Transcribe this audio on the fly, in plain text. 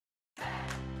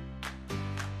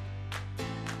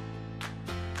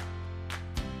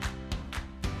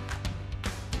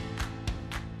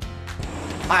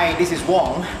Hi, this is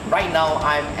Wong. Right now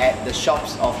I'm at the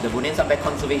shops of the Bornean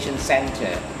Conservation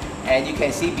Center, and you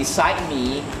can see beside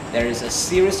me there is a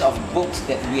series of books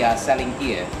that we are selling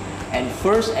here. And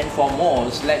first and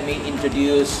foremost, let me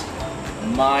introduce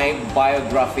my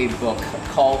biography book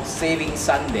called Saving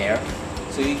SUNBEAR.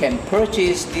 So you can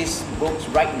purchase these books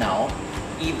right now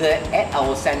either at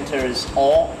our centers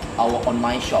or our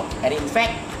online shop. And in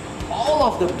fact, all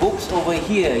of the books over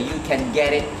here you can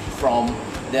get it from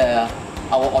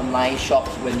our online shops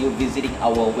when you're visiting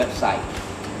our website.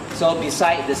 So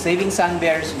beside the Saving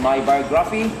SUNBEAR's My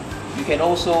Biography, you can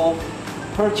also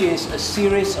purchase a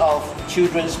series of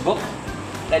children's book.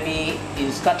 Let me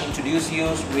instead introduce you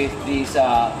with this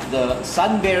the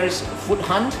SUNBEAR's Food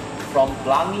Hunt from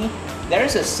Blami. There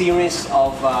is a series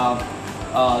of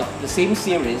the same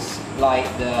series like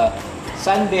the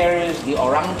SUNBEAR's, the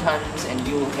orangutans, and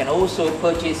you can also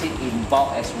purchase it in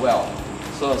bulk as well.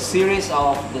 So a series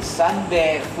of the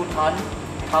SUNBEAR Food Hunt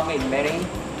come in many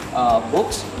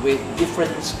books with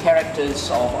different characters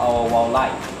of our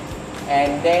wildlife.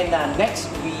 And then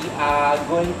next we are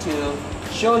going to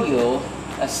show you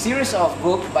a series of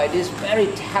books by this very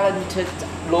talented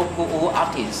local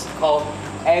artist called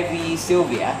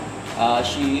Sylvia.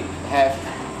 She have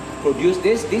produced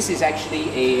this. This is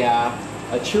actually a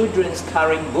children's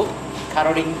coloring book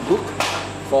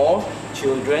for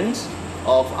children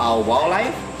of our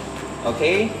wildlife.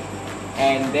 Okay,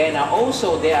 and then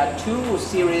also there are two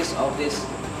series of this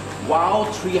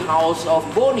Wild Treehouse of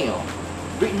Borneo,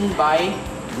 written by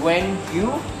Gwen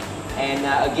Yu, and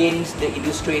again the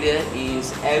illustrator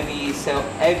is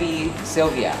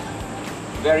Sylvia.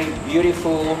 Very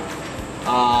beautiful.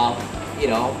 You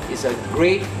know, it's a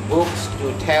great book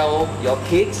to tell your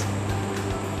kids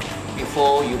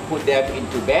before you put them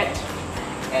into bed.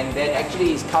 And then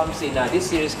actually it comes in this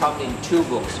series comes in two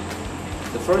books.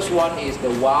 The first one is the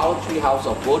Wild Treehouse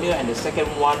of Borneo, and the second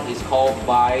one is called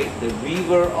By the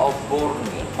River of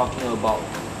Borneo, talking about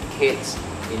kids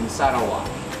in Sarawak.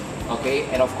 Okay,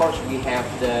 and of course we have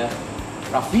the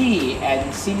Rafi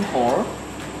and Sinhor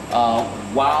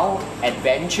Wild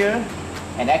Adventure.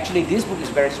 And actually this book is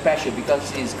very special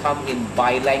because it's come in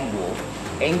bilingual,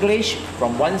 English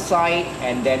from one side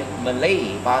and then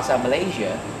Malay, Bahasa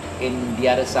Malaysia, in the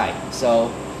other side.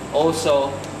 So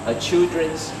also a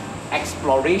children's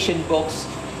exploration books,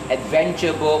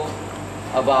 adventure book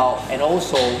about, and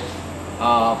also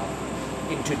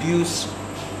introduce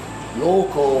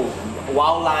local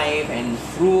wildlife and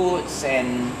fruits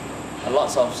and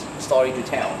lots of story to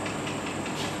tell.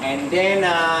 And then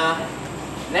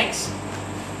next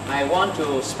I want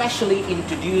to specially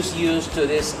introduce you to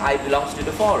this I Belongs to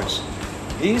the Forest.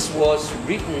 This was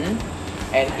written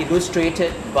and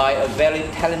illustrated by a very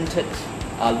talented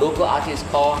local artist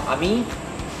called Ami,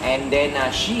 and then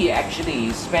she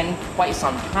actually spent quite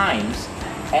some time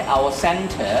at our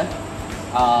center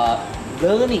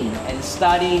learning and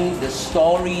studying the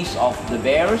stories of the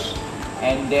bears,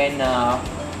 and then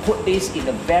put this in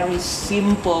a very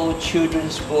simple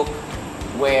children's book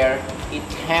where it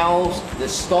tells the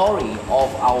story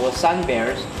of our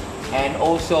SUNBEARs and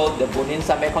also the Bornean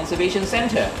Conservation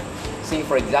Center. See,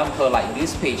 for example, like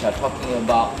this page are talking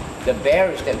about the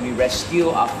bears that we rescue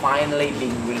are finally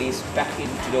being released back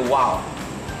into the wild.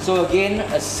 So again,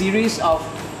 a series of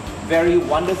very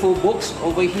wonderful books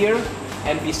over here.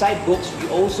 And beside books, we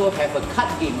also have a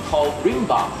card game called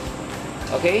Rimba.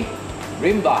 Okay,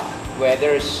 Rimba, where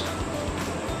there's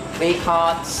play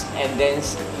cards and then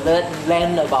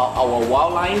learn about our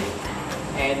wildlife.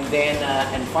 And then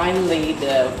and finally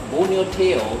the Borneo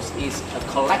Tales is a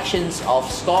collection of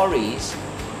stories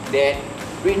that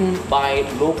written by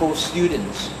local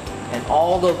students and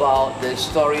all about the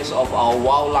stories of our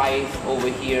wildlife over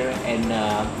here. And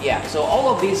yeah, so all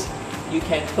of this you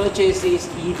can purchase this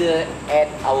either at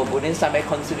our Bornean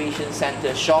Conservation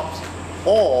Center shops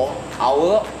or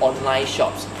our online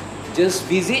shops. Just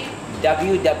visit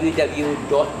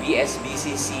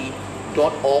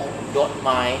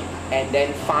www.bsbcc.org.my and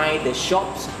then find the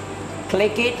shops,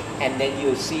 click it, and then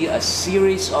you'll see a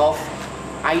series of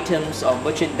items of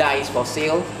merchandise for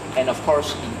sale, and of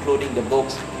course including the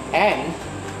books. And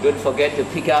don't forget to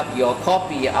pick up your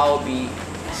copy. I'll be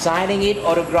signing it,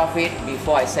 autograph it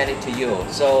before I send it to you.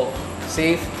 So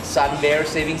Saving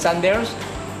SUNBEARs,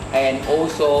 and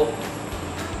also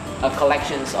a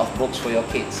collections of books for your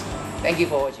kids. Thank you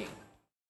for watching.